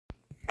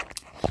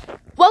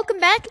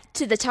Welcome back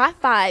to the Top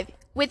 5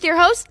 with your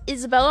host,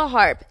 Isabella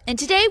Harp. And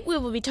today we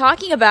will be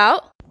talking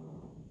about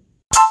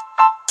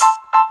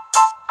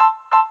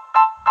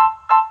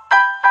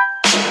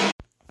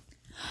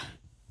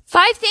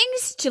five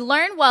things to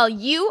learn while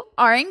you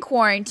are in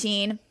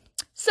quarantine.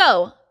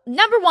 So,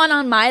 number one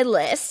on my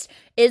list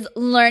is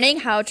learning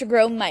how to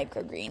grow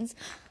microgreens.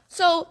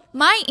 So,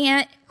 my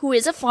aunt, who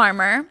is a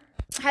farmer,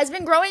 has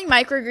been growing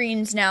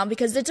microgreens now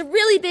because it's a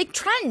really big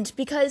trend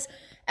because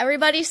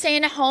everybody's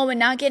staying at home and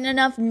not getting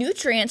enough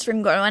nutrients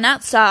from going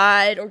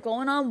outside or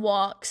going on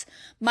walks.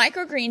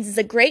 Microgreens is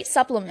a great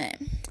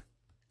supplement.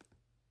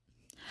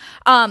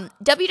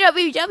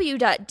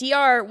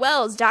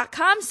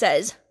 www.drwells.com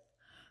says,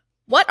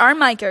 what are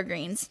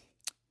microgreens?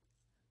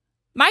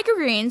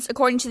 Microgreens,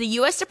 according to the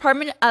U.S.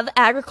 Department of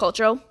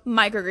Agriculture,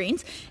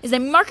 microgreens is a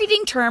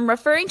marketing term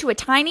referring to a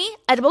tiny,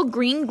 edible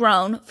green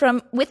grown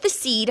with the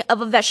seed of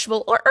a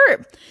vegetable or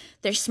herb.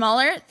 They're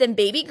smaller than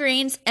baby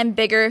greens and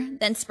bigger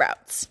than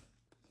sprouts.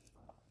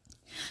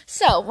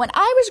 So, when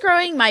I was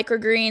growing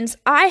microgreens,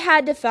 I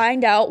had to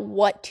find out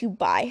what to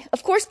buy.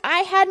 Of course, I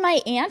had my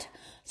aunt,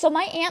 so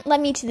my aunt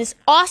led me to this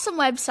awesome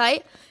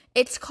website.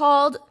 It's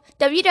called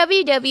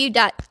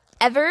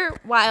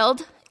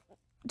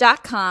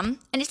www.everwild.com,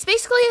 and it's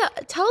basically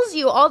tells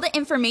you all the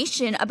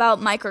information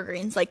about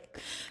microgreens, like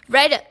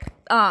red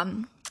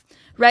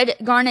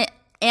garnet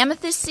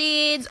amethyst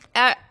seeds,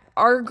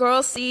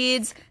 argyle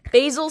seeds,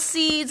 basil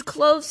seeds,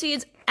 clove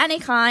seeds, any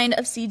kind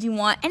of seeds you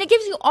want, and it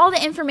gives you all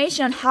the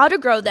information on how to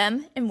grow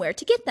them and where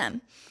to get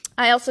them.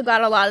 I also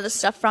got a lot of the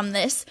stuff from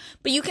this,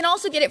 but you can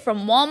also get it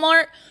from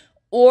Walmart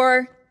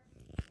or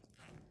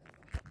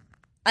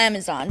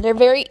Amazon. They're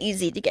very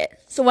easy to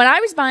get. So when I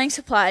was buying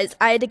supplies,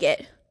 I had to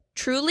get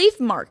True Leaf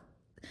Mark.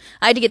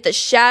 I had to get the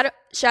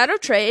shadow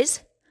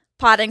trays,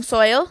 potting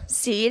soil,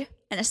 seed,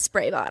 and a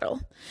spray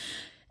bottle.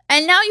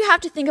 And now you have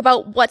to think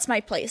about what's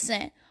my place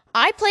in it.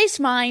 I placed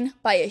mine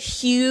by a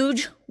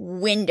huge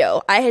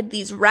window. I had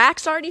these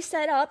racks already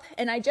set up,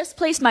 and I just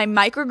placed my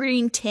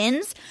microgreen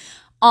tins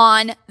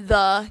on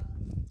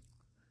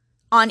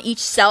each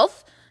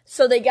shelf,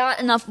 so they got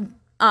enough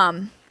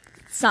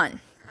sun.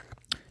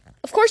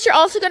 Of course, you're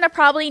also going to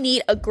probably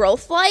need a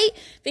growth light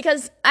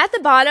because at the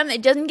bottom,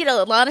 it doesn't get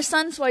a lot of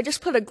sun, so I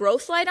just put a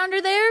growth light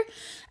under there.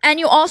 And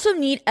you also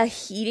need a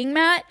heating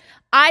mat.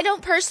 I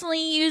don't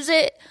personally use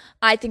it.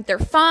 I think they're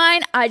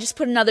fine. I just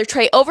put another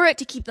tray over it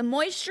to keep the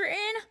moisture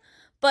in.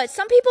 But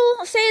some people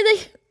say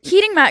the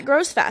heating mat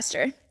grows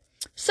faster.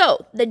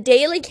 So, the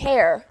daily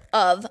care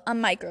of a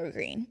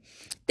microgreen.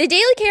 The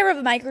daily care of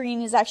a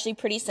microgreen is actually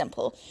pretty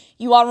simple.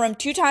 You water them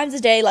 2 times a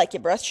day like you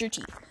brush your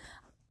teeth.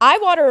 I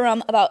water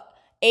them about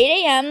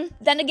 8 a.m.,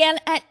 then again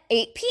at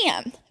 8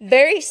 p.m.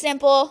 Very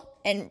simple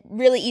and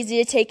really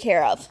easy to take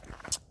care of.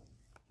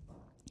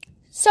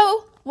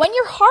 So, when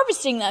you're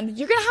harvesting them,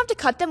 you're going to have to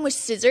cut them with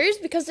scissors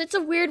because it's a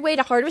weird way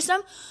to harvest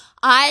them.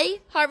 I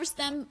harvest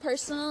them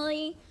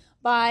personally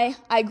I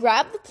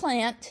grab the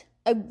plant,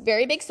 a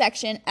very big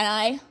section, and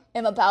I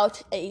am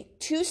about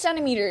 2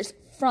 centimeters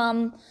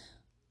from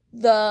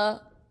the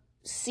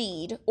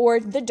seed or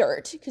the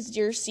dirt because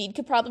your seed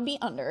could probably be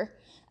under.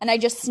 And I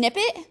just snip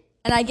it.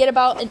 And I get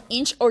about 1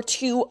 inch or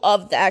 2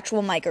 of the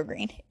actual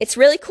microgreen. It's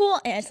really cool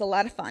and it's a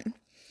lot of fun.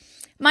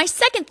 My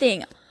second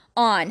thing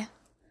on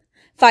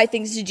 5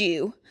 things to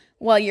do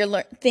while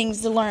you're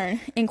things to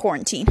learn in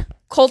quarantine.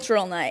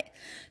 Cultural night.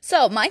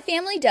 So my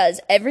family does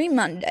every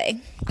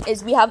Monday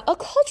is we have a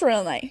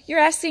cultural night. You're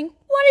asking,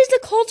 what is a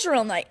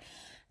cultural night?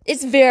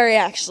 It's very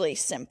actually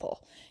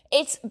simple.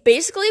 It's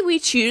basically we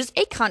choose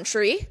a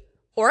country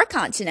or a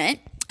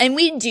continent and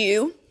we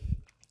do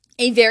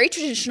a very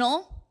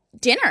traditional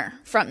dinner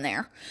from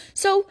there.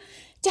 So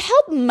to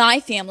help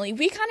my family,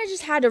 we kind of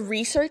just had to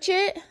research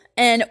it,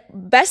 and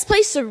best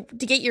place to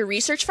get your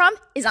research from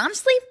is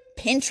honestly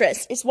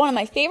Pinterest. It's one of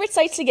my favorite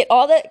sites to get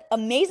all the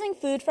amazing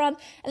food from,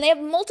 and they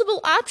have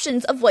multiple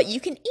options of what you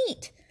can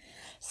eat.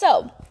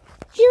 So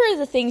here are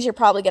the things you're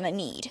probably going to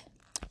need.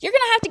 You're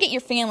going to have to get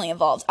your family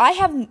involved.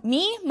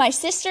 My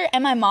sister,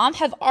 and my mom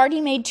have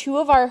already made 2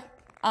 of our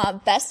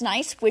best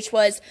nights, which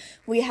was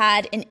we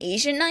had an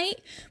Asian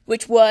night,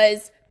 which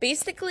was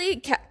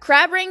basically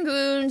crab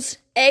rangoons,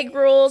 egg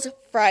rolls,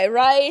 fried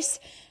rice,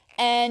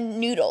 and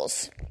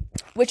noodles,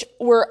 which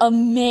were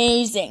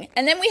amazing.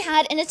 And then we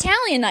had an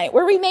Italian night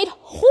where we made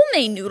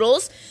homemade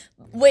noodles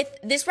with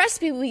this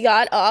recipe we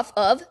got off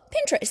of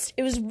Pinterest.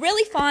 It was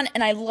really fun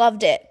and I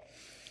loved it.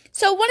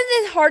 So one of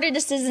the harder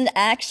decisions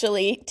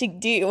actually to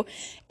do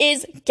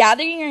is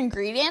gathering your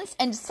ingredients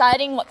and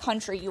deciding what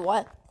country you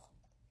want.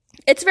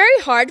 It's very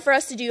hard for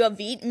us to do a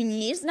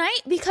Vietnamese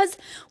night because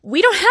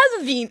we don't have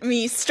a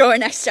Vietnamese store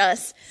next to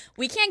us.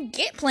 We can't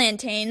get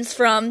plantains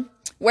from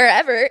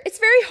wherever. It's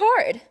very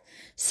hard.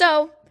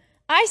 So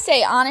I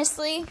say,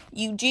 honestly,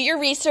 you do your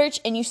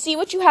research and you see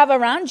what you have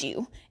around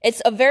you.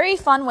 It's a very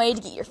fun way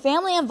to get your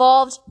family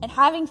involved and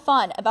having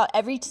fun about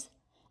every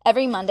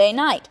Monday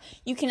night.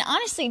 You can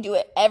honestly do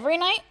it every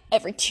night,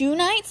 every 2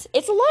 nights.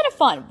 It's a lot of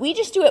fun. We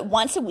just do it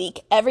once a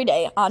week, every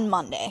day on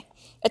Monday.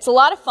 It's a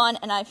lot of fun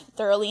and I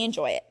thoroughly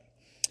enjoy it.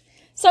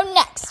 So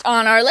next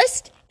on our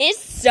list is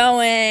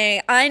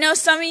sewing. I know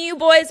some of you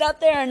boys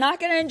out there are not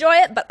going to enjoy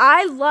it, but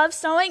I love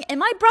sewing and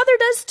my brother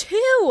does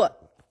too.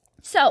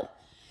 So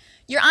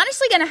you're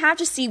honestly going to have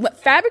to see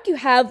what fabric you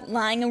have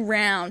lying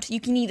around. You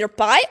can either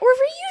buy or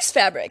reuse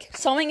fabric.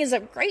 Sewing is a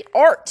great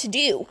art to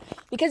do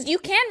because you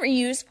can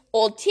reuse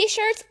old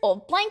t-shirts,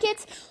 old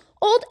blankets,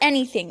 old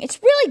anything. It's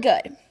really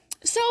good.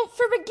 So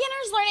for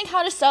beginners learning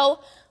how to sew,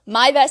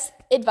 my best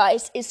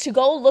advice is to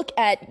go look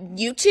at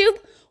YouTube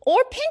or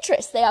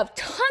Pinterest. They have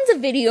tons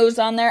of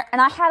videos on there,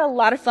 and I had a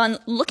lot of fun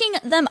looking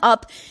them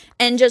up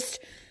and just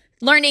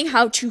learning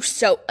how to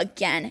sew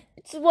again.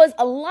 It was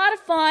a lot of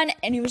fun,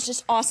 and it was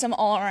just awesome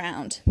all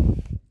around.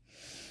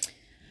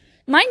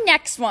 My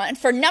next one,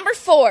 for number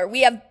 4,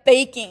 we have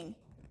baking.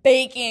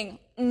 Baking.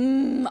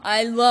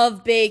 I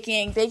love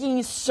baking. Baking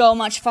is so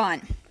much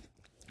fun.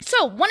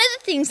 So one of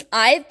the things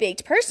I've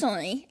baked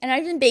personally, and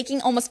I've been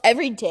baking almost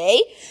every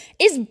day,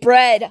 is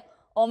bread.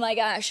 Oh my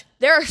gosh,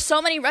 there are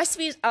so many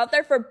recipes out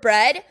there for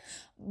bread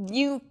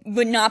you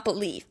would not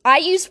believe. I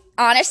use,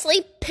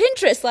 honestly,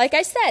 Pinterest, like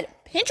I said.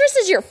 Pinterest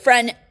is your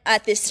friend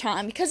at this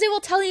time because it will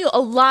tell you a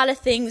lot of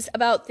things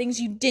about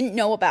things you didn't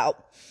know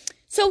about.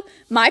 So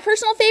my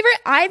personal favorite,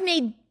 I've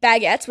made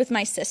baguettes with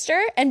my sister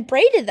and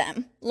braided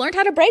them. Learned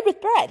how to braid with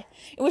bread.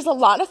 It was a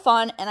lot of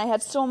fun and I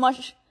had so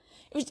much,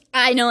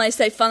 I know I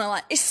say fun a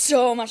lot. It's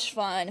so much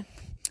fun.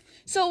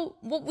 So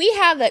what we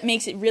have that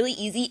makes it really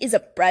easy is a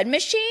bread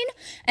machine.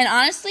 And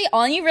honestly,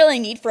 all you really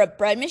need for a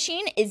bread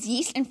machine is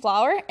yeast and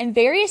flour and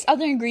various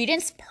other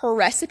ingredients per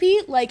recipe.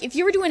 Like if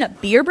you were doing a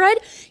beer bread,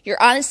 you're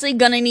honestly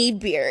gonna need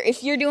beer.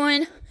 If you're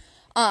doing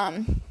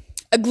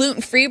a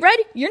gluten-free bread,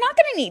 you're not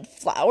gonna need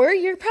flour.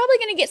 You're probably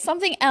gonna get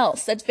something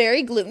else that's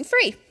very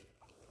gluten-free.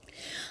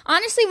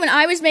 Honestly, when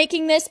I was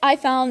making this, I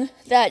found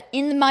that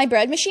in my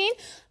bread machine,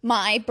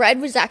 my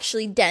bread was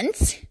actually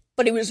dense.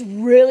 But it was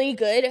really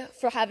good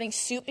for having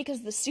soup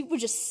because the soup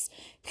would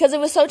because it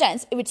was so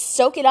dense, it would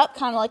soak it up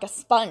kind of like a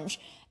sponge.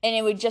 And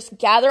it would just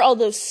gather all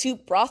those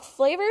soup broth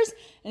flavors.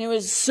 And it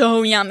was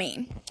so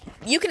yummy.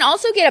 You can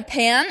also get a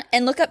pan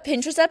and look up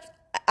Pinterest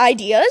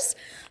ideas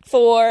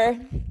for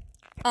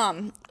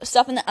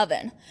stuff in the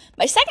oven.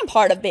 My second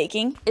part of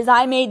baking is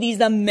I made these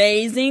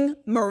amazing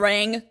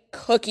meringue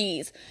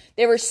cookies.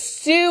 They were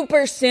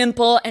super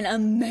simple and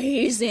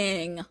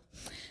amazing.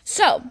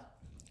 So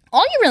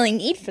all you really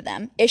need for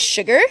them is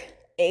sugar,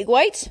 egg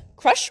whites,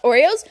 crushed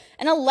Oreos,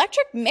 an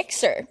electric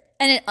mixer,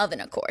 and an oven,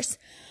 of course.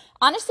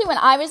 Honestly, when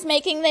I was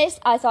making this,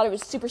 I thought it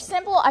was super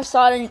simple. I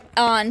saw it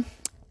on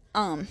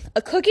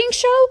a cooking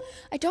show.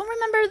 I don't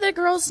remember the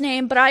girl's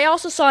name, but I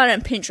also saw it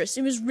on Pinterest.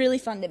 It was really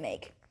fun to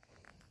make.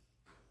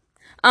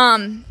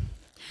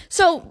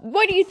 So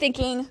what are you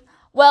thinking?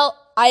 Well,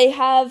 I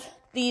have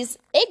these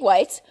egg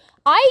whites.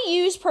 I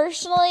use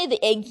personally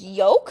the egg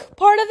yolk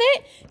part of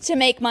it to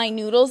make my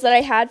noodles that I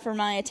had for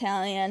my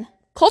Italian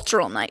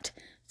cultural night.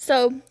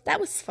 So that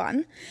was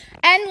fun.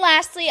 And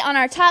lastly, on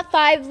our top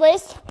 5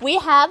 list, we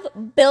have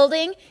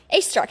building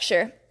a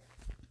structure.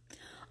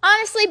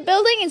 Honestly,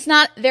 building is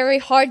not very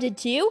hard to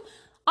do.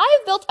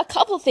 I've built a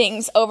couple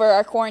things over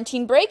our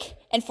quarantine break.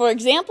 And for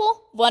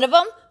example, one of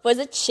them was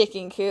a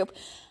chicken coop.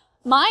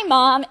 My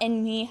mom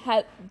and me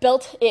had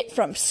built it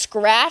from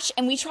scratch,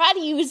 and we tried to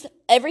use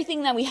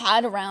everything that we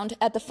had around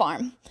at the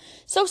farm.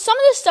 So some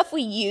of the stuff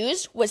we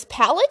used was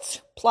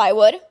pallets,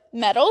 plywood,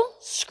 metal,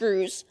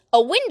 screws,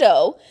 a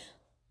window,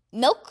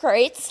 milk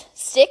crates,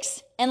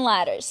 sticks, and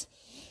ladders.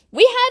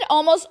 We had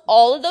almost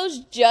all of those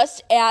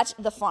just at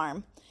the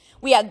farm.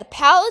 We had the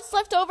pallets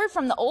left over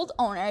from the old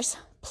owners,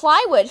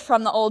 plywood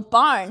from the old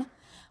barn,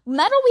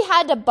 metal we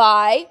had to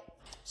buy,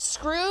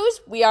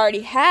 screws we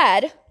already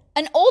had,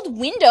 an old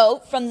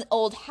window from the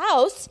old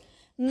house,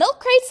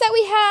 milk crates that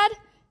we had,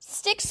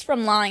 sticks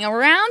from lying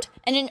around,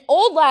 and an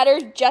old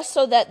ladder just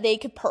so that they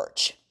could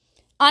perch.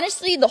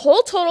 Honestly, the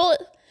whole total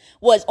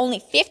was only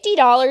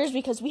 $50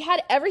 because we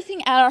had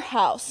everything at our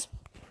house.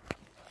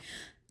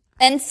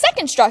 And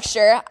second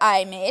structure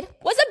I made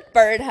was a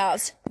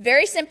birdhouse.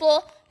 Very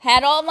simple,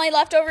 had all my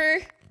leftover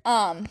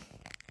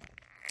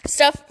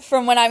stuff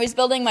from when I was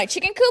building my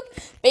chicken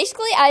coop.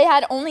 Basically, I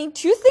had only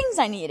 2 things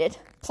I needed,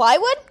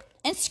 plywood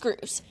and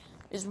screws.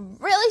 It's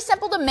really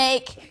simple to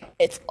make.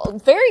 It's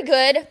very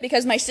good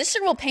because my sister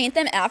will paint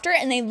them after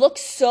and they look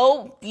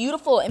so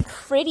beautiful and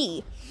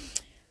pretty.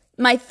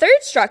 My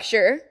third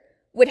structure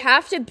would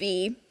have to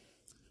be,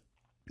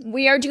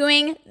 we are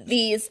doing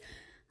these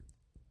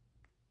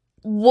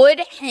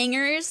wood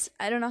hangers.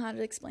 I don't know how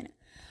to explain it.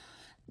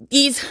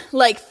 These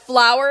like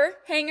flower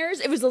hangers.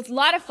 It was a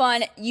lot of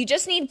fun. You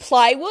just need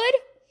plywood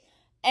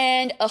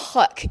and a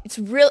hook.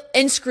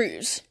 And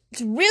screws.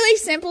 It's really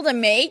simple to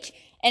make.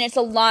 And it's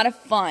a lot of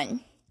fun.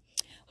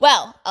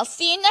 Well, I'll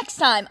see you next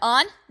time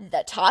on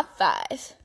The Top 5.